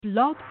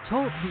Blog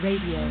Talk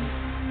Radio.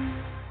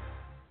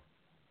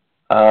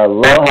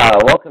 Aloha,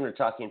 welcome to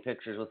Talking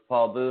Pictures with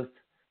Paul Booth.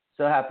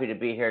 So happy to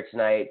be here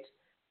tonight.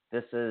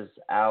 This is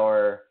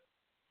our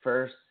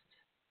first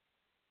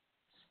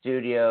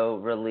studio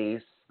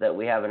release that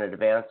we have an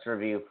advance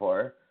review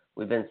for.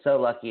 We've been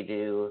so lucky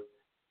to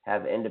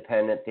have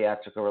independent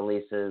theatrical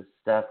releases,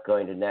 stuff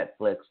going to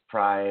Netflix,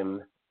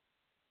 Prime,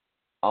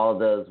 all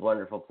those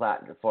wonderful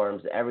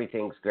platforms.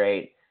 Everything's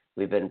great.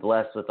 We've been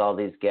blessed with all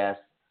these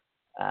guests.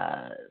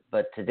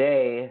 But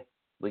today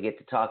we get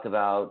to talk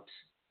about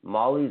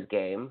Molly's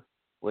Game,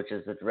 which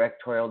is the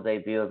directorial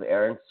debut of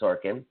Aaron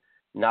Sorkin.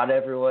 Not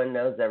everyone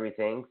knows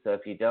everything, so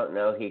if you don't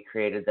know, he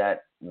created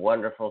that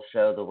wonderful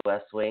show, The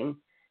West Wing.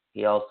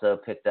 He also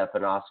picked up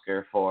an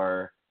Oscar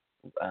for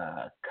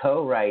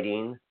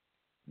co-writing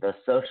The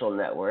Social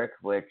Network,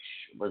 which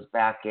was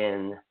back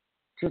in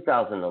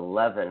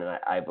 2011,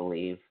 I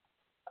believe.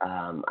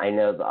 I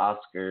know the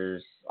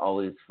Oscars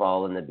always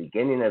fall in the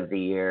beginning of the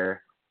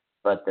year,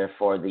 but they're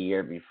for the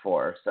year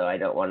before, so I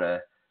don't want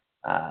to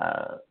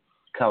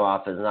come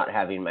off as not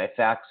having my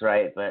facts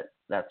right, but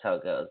that's how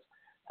it goes.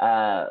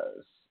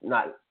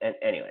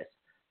 Anyways,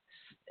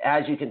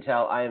 as you can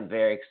tell, I am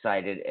very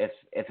excited.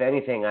 If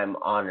anything, I'm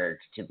honored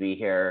to be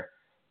here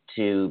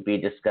to be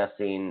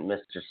discussing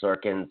Mr.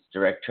 Sorkin's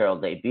directorial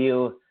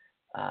debut.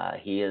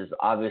 He is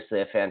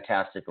obviously a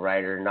fantastic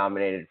writer,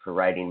 nominated for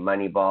writing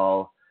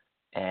Moneyball,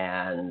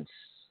 and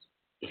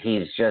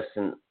he's just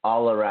an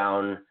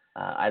all-around,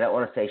 I don't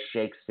want to say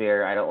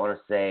Shakespeare, I don't want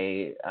to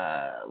say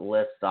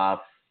list off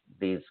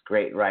these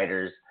great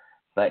writers,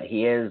 but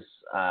he is,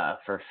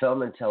 for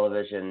film and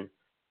television,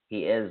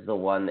 he is the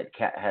one that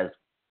has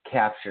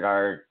captured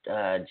our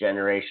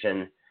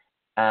generation,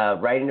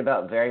 writing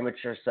about very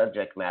mature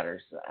subject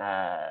matters.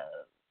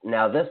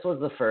 Now, this was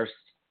the first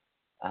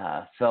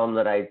film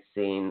that I'd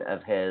seen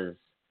of his.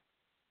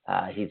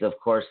 He's, of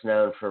course,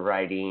 known for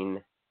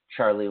writing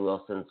Charlie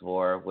Wilson's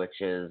War,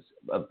 which is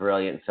a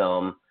brilliant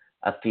film.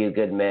 A Few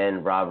Good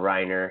Men, Rob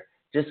Reiner.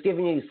 Just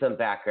giving you some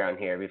background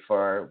here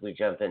before we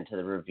jump into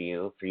the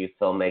review for you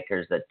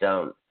filmmakers that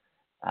don't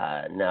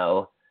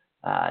know.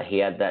 He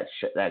had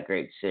that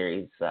great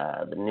series,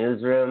 The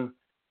Newsroom,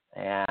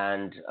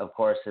 and of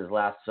course his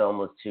last film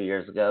was 2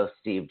 years ago,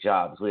 Steve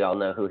Jobs. We all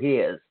know who he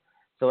is.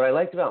 So what I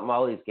liked about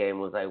Molly's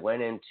Game was I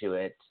went into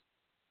it,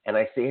 and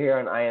I see here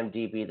on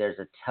IMDb there's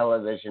a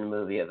television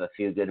movie of A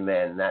Few Good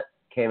Men that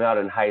came out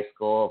in high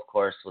school, of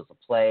course, was a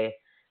play.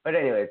 But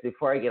anyways,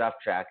 before I get off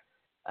track,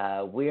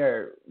 we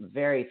are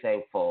very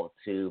thankful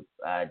to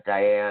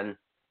Diane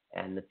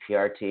and the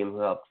PR team who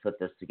helped put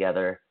this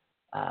together.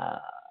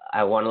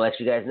 I want to let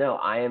you guys know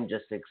I am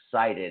just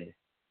excited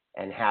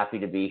and happy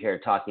to be here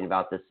talking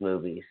about this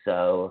movie.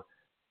 So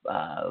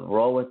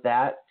roll with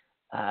that.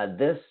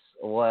 This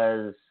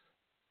was,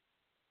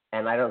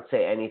 and I don't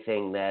say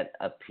anything that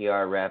a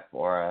PR rep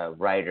or a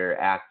writer,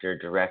 actor,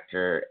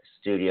 director,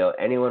 studio,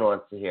 anyone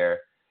wants to hear.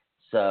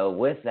 So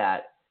with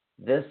that,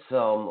 this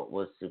film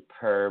was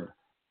superb.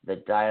 The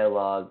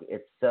dialogue,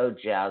 it's so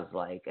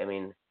jazz-like. I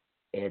mean,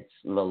 it's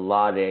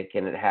melodic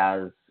and it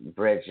has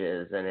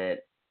bridges and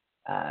it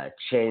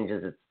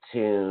changes its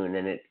tune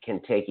and it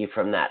can take you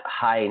from that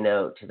high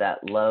note to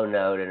that low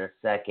note in a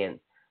second.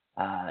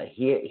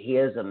 He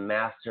is a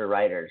master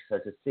writer. So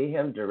to see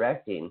him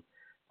directing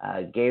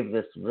gave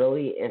this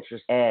really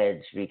interesting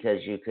edge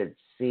because you could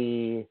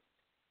see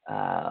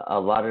a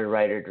lot of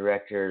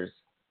writer-directors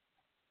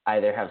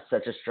either have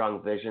such a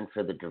strong vision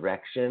for the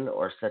direction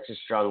or such a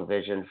strong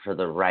vision for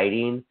the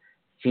writing.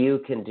 Few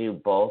can do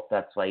both.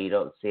 That's why you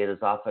don't see it as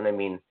often. I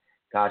mean,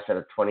 gosh, out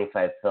of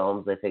 25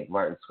 films, I think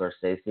Martin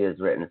Scorsese has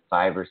written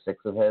 5 or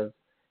 6 of his,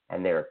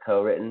 and they were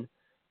co-written.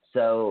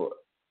 So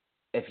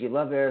if you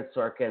love Aaron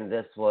Sorkin,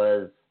 this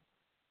was,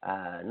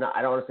 I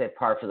don't want to say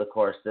par for the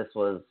course. This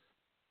was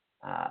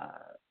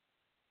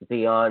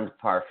beyond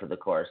par for the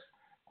course.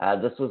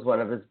 This was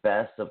one of his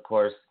best, of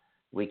course.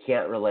 We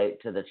can't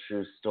relate to the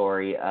true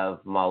story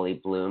of Molly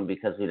Bloom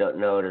because we don't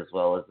know it as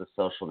well as The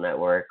Social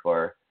Network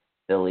or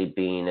Billy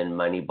Beane and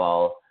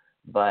Moneyball.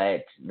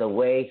 But the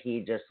way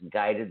he just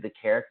guided the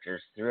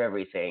characters through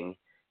everything,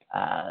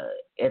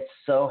 it's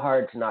so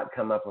hard to not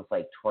come up with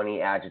like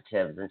 20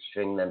 adjectives and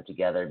string them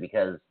together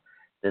because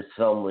this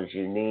film was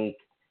unique.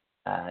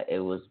 It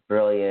was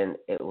brilliant.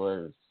 It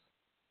was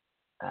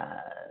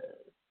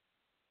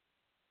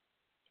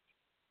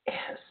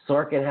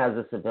Sorkin has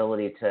this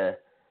ability to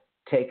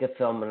take a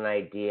film and an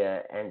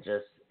idea and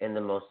just in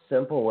the most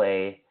simple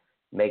way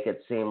make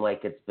it seem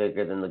like it's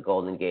bigger than the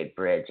Golden Gate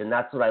Bridge. And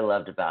that's what I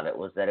loved about it,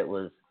 was that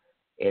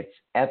it's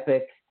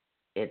epic,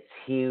 it's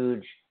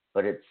huge,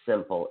 but it's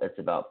simple. It's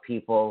about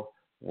people,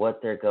 what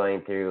they're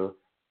going through,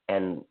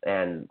 and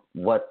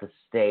what the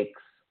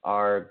stakes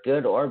are,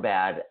 good or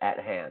bad, at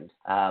hand.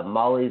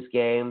 Molly's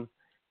Game,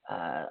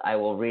 I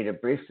will read a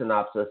brief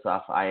synopsis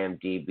off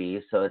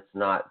IMDb, so it's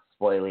not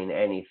spoiling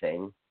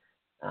anything.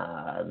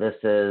 This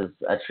is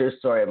a true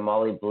story of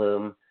Molly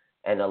Bloom,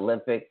 an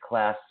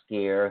Olympic-class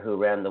skier who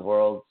ran the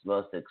world's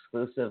most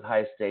exclusive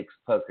high-stakes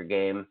poker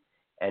game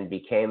and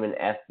became an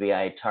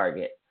FBI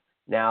target.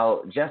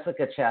 Now,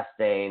 Jessica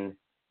Chastain,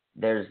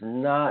 there's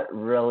not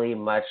really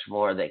much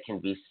more that can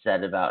be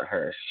said about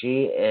her.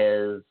 She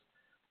is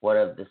one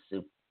of the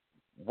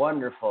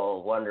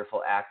wonderful,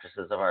 wonderful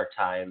actresses of our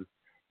time.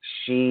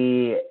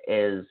 She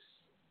is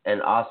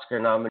an Oscar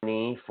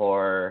nominee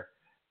for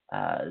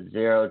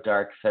Zero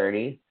Dark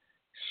 30.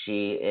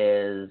 She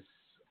is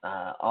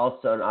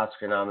also an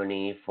Oscar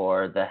nominee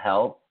for The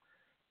Help,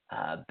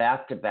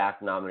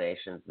 back-to-back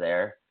nominations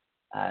there.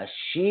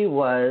 She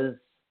was,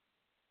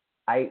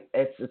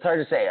 it's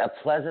hard to say, a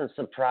pleasant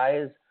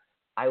surprise.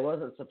 I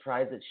wasn't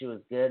surprised that she was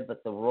good,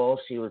 but the role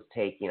she was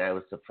taking, I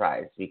was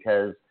surprised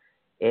because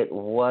it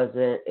was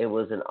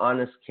an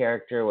honest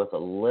character with a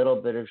little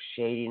bit of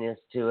shadiness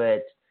to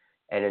it.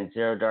 And in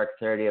Zero Dark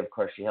 30, of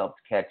course, she helped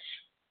catch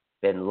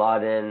Bin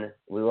Laden.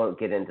 We won't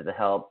get into The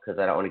Help because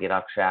I don't want to get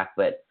off track,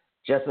 but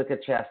Jessica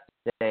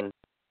Chastain,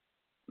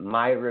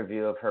 my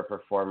review of her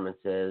performance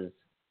is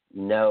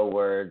no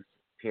words,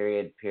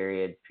 period,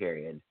 period,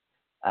 period.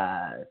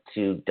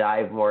 To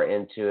dive more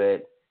into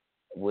it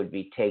would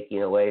be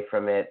taking away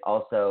from it.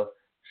 Also,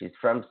 she's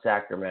from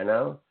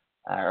Sacramento,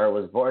 or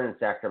was born in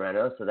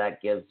Sacramento, so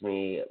that gives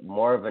me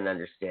more of an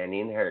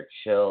understanding, her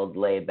chilled,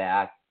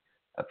 laid-back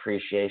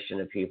appreciation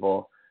of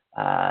people.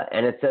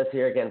 And it says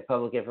here again,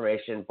 public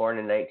information, born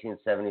in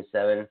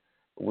 1977.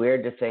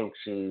 Weird to think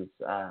she's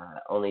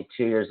only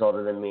 2 years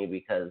older than me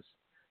because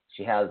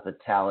she has the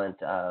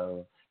talent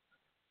of,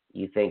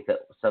 you think that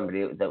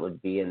somebody that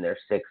would be in their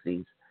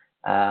 60s.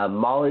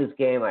 Molly's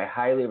Game, I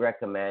highly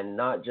recommend,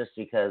 not just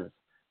because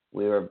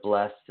we were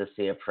blessed to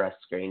see a press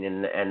screen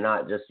and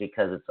not just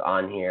because it's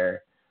on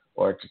here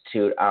or to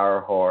toot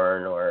our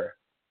horn or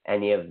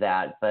any of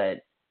that, but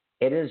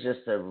it is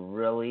just a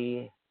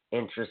really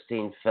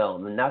interesting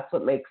film. And that's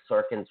what makes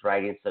Sorkin's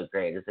writing so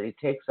great, is that he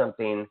takes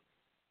something,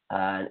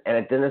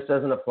 and this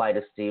doesn't apply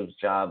to Steve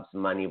Jobs'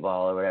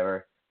 Moneyball or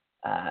whatever.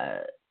 I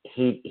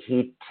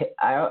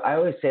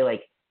always say,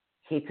 like,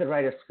 he could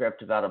write a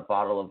script about a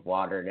bottle of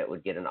water and it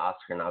would get an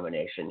Oscar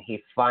nomination.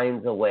 He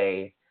finds a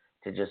way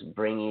to just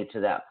bring you to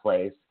that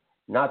place,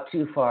 not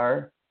too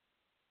far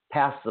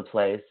past the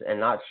place and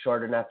not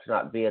short enough to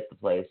not be at the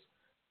place,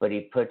 but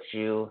he puts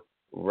you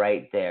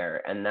right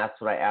there. And that's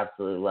what I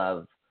absolutely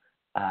love.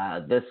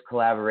 This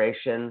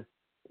collaboration,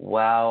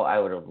 wow, I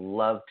would have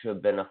loved to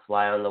have been a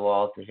fly on the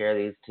wall to hear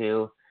these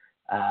two.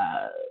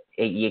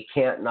 You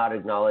can't not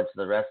acknowledge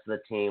the rest of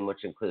the team,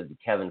 which included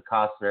Kevin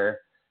Costner,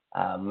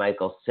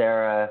 Michael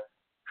Cera,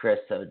 Chris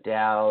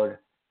O'Dowd,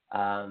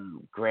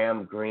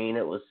 Graham Greene.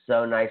 It was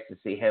so nice to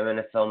see him in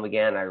a film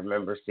again. I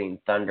remember seeing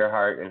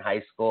Thunderheart in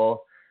high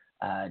school.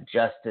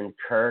 Justin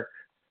Kirk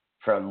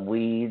from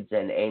Weeds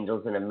and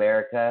Angels in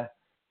America.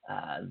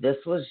 This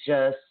was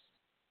just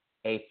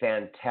a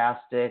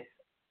fantastic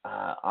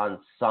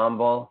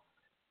ensemble,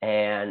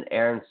 and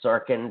Aaron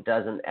Sorkin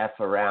doesn't F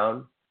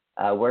around.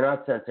 We're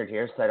not censored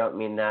here, so I don't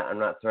mean that. I'm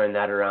not throwing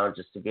that around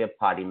just to be a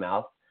potty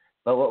mouth.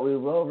 But what we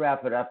will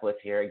wrap it up with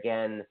here,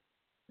 again,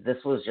 this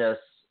was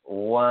just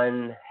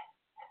one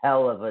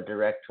hell of a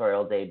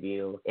directorial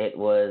debut. It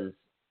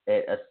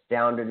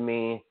astounded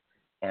me,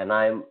 and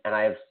I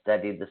have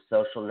studied The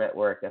Social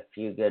Network, A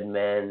Few Good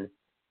Men,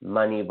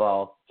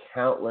 Moneyball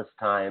countless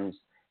times,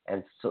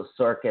 and so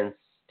Sorkin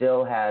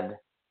still had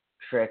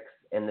tricks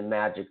in the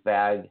magic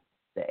bag,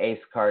 the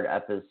ace card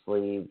up his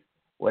sleeve,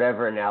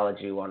 whatever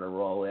analogy you want to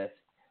roll with.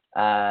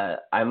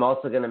 I'm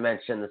also going to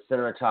mention the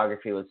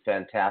cinematography was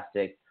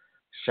fantastic.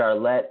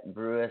 Charlotte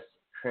Bruce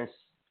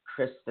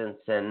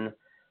Christensen,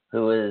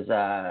 who is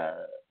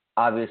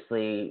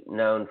obviously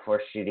known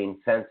for shooting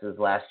Fences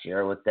last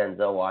year with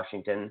Denzel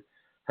Washington,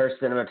 her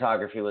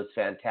cinematography was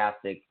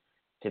fantastic.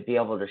 To be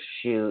able to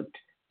shoot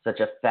such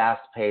a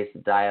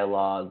fast-paced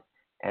dialogue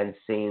and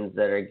scenes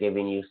that are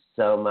giving you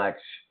so much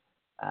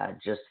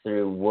just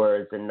through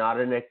words and not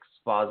an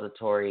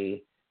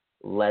expository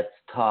let's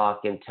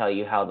talk and tell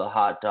you how the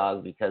hot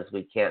dog because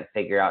we can't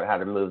figure out how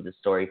to move the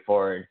story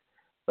forward.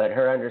 But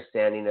her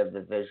understanding of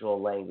the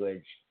visual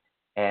language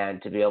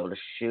and to be able to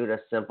shoot a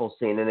simple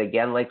scene, and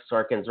again, like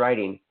Sorkin's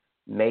writing,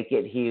 make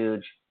it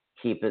huge,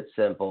 keep it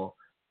simple.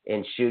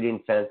 In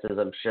shooting Fences,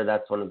 I'm sure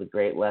that's one of the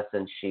great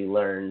lessons she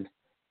learned,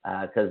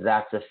 because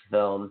that's a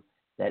film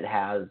that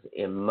has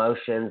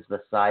emotions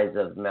the size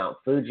of Mount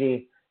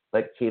Fuji,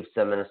 but keeps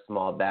them in a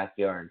small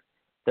backyard.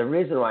 The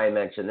reason why I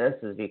mention this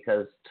is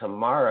because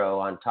tomorrow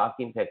on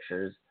Talking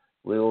Pictures,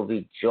 we will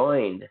be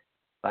joined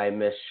by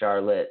Miss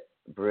Charlotte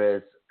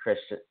Bruce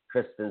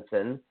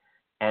Christensen,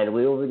 and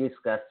we will be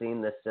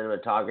discussing the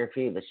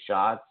cinematography, the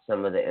shots,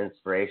 some of the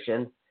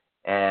inspiration,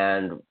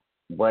 and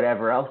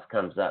whatever else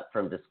comes up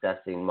from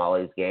discussing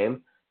Molly's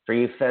Game. For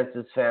you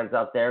Fences fans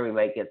out there, we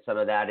might get some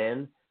of that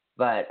in.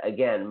 But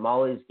again,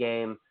 Molly's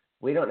Game,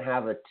 we don't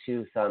have a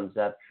 2 thumbs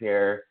up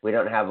here. We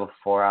don't have a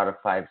 4 out of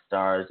 5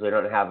 stars. We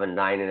don't have a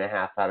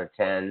 9.5 out of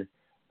 10.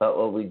 But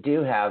what we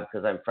do have,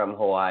 because I'm from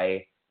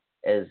Hawaii,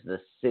 is the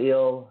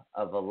seal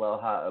of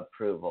aloha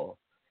approval.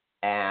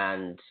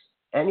 And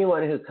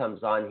anyone who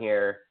comes on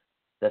here,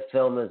 the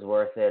film is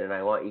worth it, and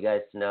I want you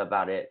guys to know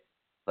about it.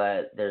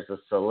 But there's a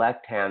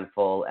select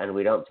handful, and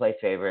we don't play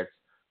favorites,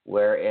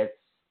 where it's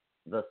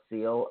the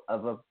seal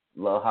of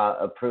Aloha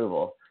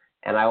approval.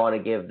 And I want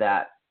to give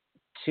that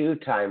 2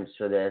 times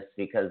for this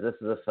because this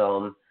is a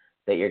film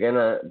that you're going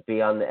to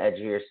be on the edge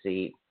of your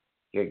seat.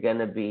 You're going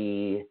to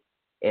be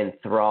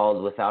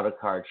enthralled without a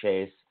car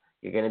chase.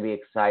 You're going to be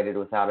excited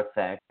without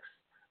effects.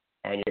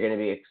 And you're going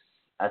to be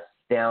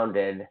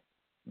astounded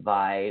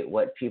by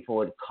what people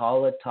would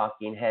call a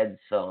talking heads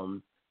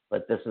film.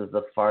 But this is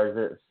the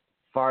furthest.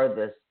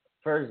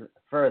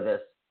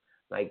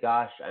 My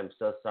gosh, I'm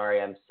so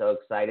sorry. I'm so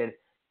excited.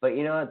 But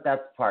you know what?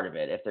 That's part of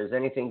it. If there's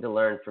anything to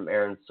learn from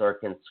Aaron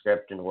Sorkin's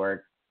script and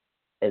work,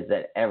 is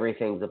that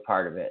everything's a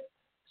part of it.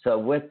 So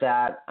with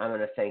that, I'm going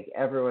to thank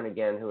everyone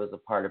again who was a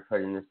part of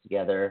putting this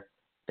together.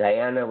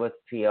 Diana with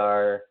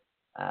PR,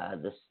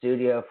 the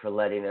studio for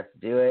letting us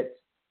do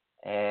it,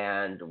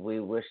 and we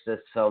wish this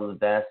film the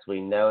best. We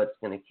know it's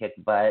going to kick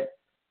butt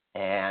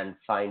and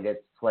find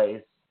its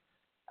place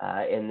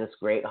in this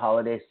great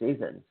holiday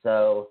season.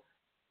 So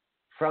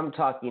from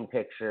Talking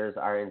Pictures,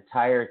 our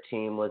entire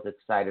team was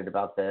excited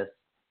about this.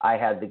 I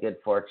had the good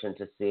fortune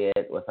to see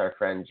it with our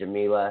friend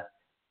Jamila,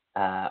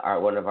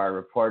 one of our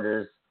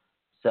reporters.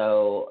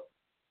 So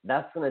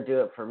that's going to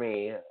do it for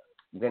me.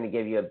 I'm going to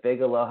give you a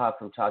big aloha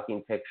from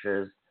Talking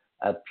Pictures,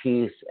 a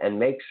peace, and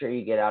make sure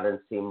you get out and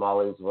see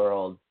Molly's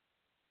World.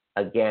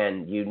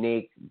 Again,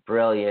 unique,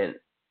 brilliant,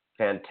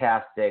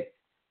 fantastic,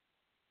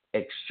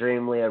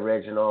 extremely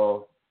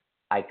original.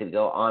 I could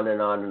go on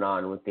and on and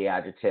on with the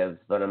adjectives,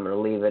 but I'm going to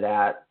leave it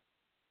at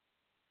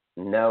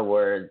no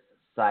words,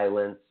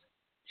 silence,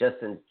 just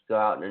go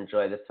out and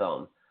enjoy the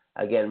film.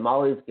 Again,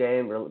 Molly's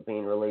Game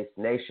being released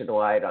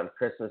nationwide on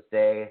Christmas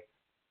Day,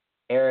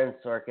 Aaron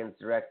Sorkin's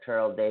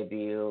directorial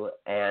debut,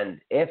 and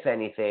if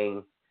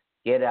anything,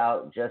 get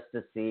out just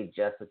to see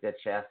Jessica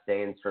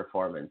Chastain's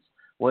performance.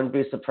 Wouldn't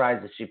be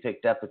surprised if she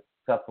picked up a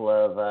couple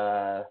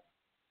of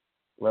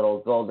little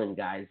golden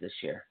guys this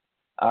year.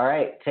 All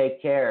right,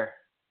 take care.